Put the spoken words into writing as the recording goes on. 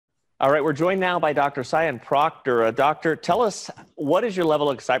All right, we're joined now by Dr. Sian Proctor. Doctor, tell us, what is your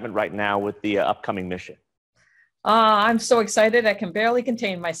level of excitement right now with the upcoming mission? I'm so excited I can barely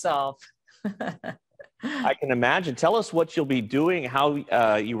contain myself. I can imagine. Tell us what you'll be doing,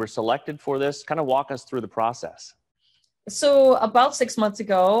 how you were selected for this. Kind of walk us through the process. So about 6 months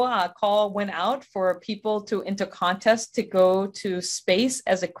ago, a call went out for people to enter contest to go to space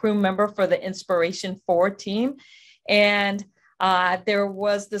as a crew member for the Inspiration4 team. And there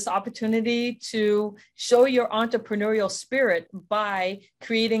was this opportunity to show your entrepreneurial spirit by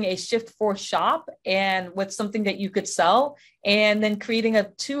creating a shift-4 shop and with something that you could sell, and then creating a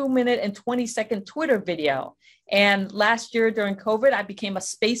 2-minute and 20-second Twitter video. And last year during COVID, I became a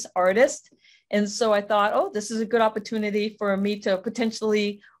space artist. And so I thought, oh, this is a good opportunity for me to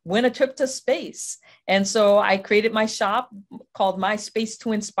potentially win a trip to space. And so I created my shop called My Space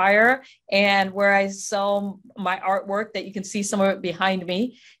to Inspire, and where I sell my artwork that you can see some of it behind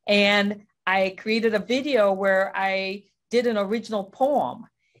me. And I created a video where I did an original poem.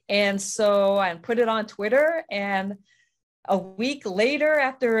 And so I put it on Twitter, and a week later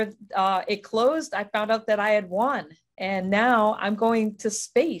after it closed, I found out that I had won. And now I'm going to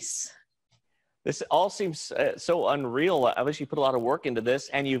space. This all seems so unreal. Obviously, you put a lot of work into this,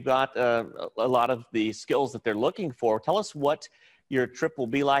 and you've got a lot of the skills that they're looking for. Tell us what your trip will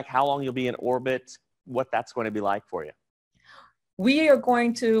be like, how long you'll be in orbit, what that's going to be like for you. We are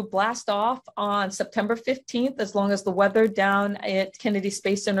going to blast off on September 15th, as long as the weather down at Kennedy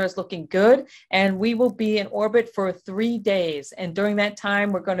Space Center is looking good. And we will be in orbit for 3 days. And during that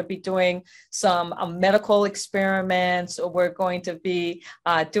time, we're going to be doing some medical experiments. We're going to be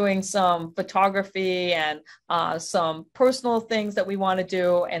doing some photography and some personal things that we want to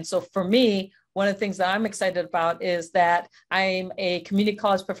do. And so for me, one of the things that I'm excited about is that I'm a community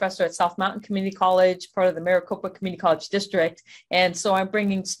college professor at South Mountain Community College, part of the Maricopa Community College District. And so I'm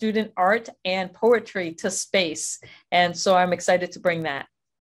bringing student art and poetry to space. And so I'm excited to bring that.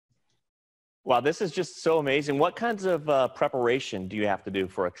 Wow, this is just so amazing. What kinds of preparation do you have to do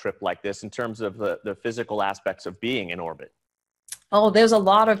for a trip like this in terms of the physical aspects of being in orbit? Oh, there's a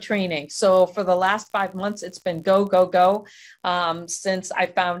lot of training. So for the last 5 months, it's been go, go, go. Since I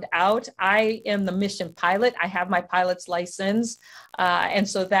found out I am the mission pilot, I have my pilot's license. And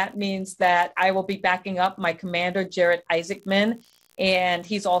so that means that I will be backing up my commander, Jared Isaacman, and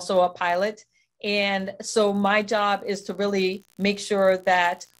he's also a pilot. And so my job is to really make sure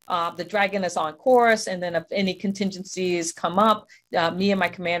that the Dragon is on course, and then if any contingencies come up, me and my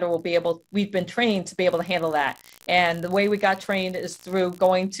commander will be able, we've been trained to be able to handle that. And the way we got trained is through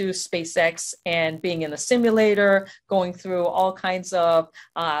going to SpaceX and being in a simulator, going through all kinds of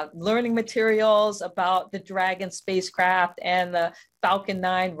learning materials about the Dragon spacecraft and the Falcon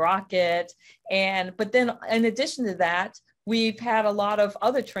 9 rocket. But then in addition to that, we've had a lot of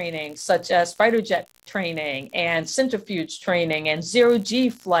other training, such as fighter jet training and centrifuge training and zero-G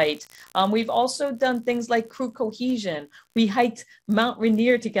flight. We've also done things like crew cohesion. We hiked Mount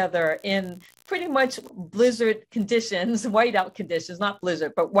Rainier together in pretty much blizzard conditions, whiteout conditions, not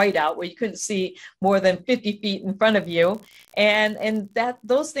blizzard, but whiteout, where you couldn't see more than 50 feet in front of you. And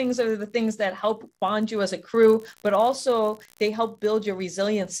those things are the things that help bond you as a crew, but also they help build your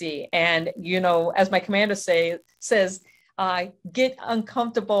resiliency. And, you know, as my commander says, get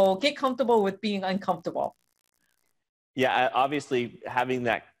comfortable with being uncomfortable. Yeah, obviously having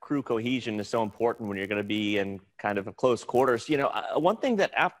that crew cohesion is so important when you're going to be in kind of a close quarters. You know, one thing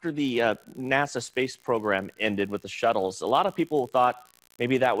that after the NASA space program ended with the shuttles, a lot of people thought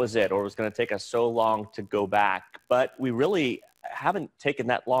maybe that was it, or it was going to take us so long to go back. But we really haven't taken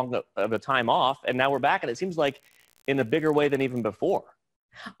that long of a time off, and now we're back, and it seems like in a bigger way than even before.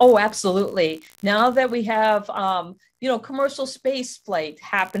 Oh, absolutely. Now that we have, commercial space flight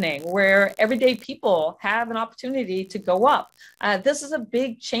happening where everyday people have an opportunity to go up, this is a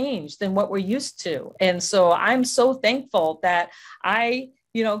big change than what we're used to. And so I'm so thankful that I,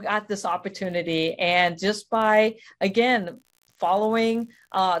 got this opportunity. And just by, again, following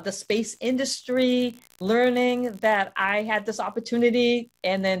the space industry, learning that I had this opportunity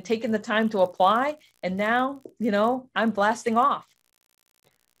and then taking the time to apply. And now, I'm blasting off.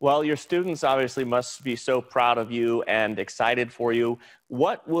 Well, your students obviously must be so proud of you and excited for you.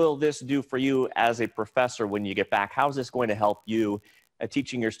 What will this do for you as a professor when you get back? How is this going to help you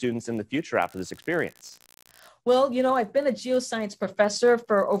teaching your students in the future after this experience? Well, I've been a geoscience professor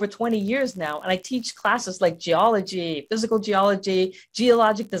for over 20 years now, and I teach classes like geology, physical geology,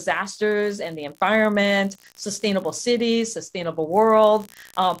 geologic disasters and the environment, sustainable cities, sustainable world,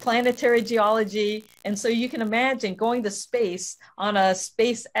 planetary geology. And so you can imagine going to space on a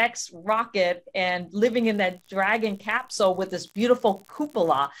SpaceX rocket and living in that Dragon capsule with this beautiful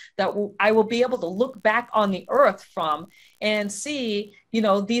cupola that I will be able to look back on the Earth from and see,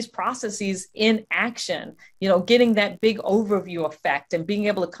 these processes in action, getting that big overview effect and being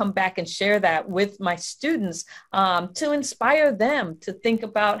able to come back and share that with my students to inspire them to think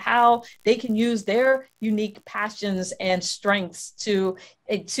about how they can use their unique passions and strengths to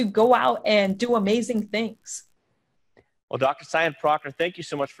go out and do amazing things. Well, Dr. Sian Proctor, thank you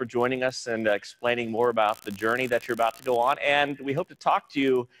so much for joining us and explaining more about the journey that you're about to go on. And we hope to talk to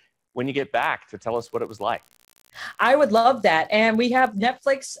you when you get back to tell us what it was like. I would love that. And we have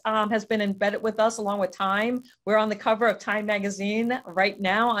Netflix has been embedded with us along with Time. We're on the cover of Time magazine right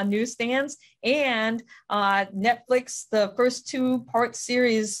now on newsstands. And Netflix, the first 2-part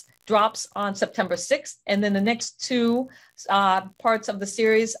series drops on September 6th. And then the next 2 parts of the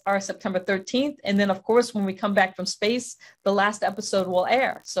series are September 13th. And then, of course, when we come back from space, the last episode will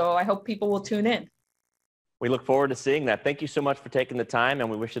air. So I hope people will tune in. We look forward to seeing that. Thank you so much for taking the time,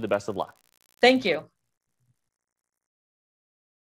 and we wish you the best of luck. Thank you.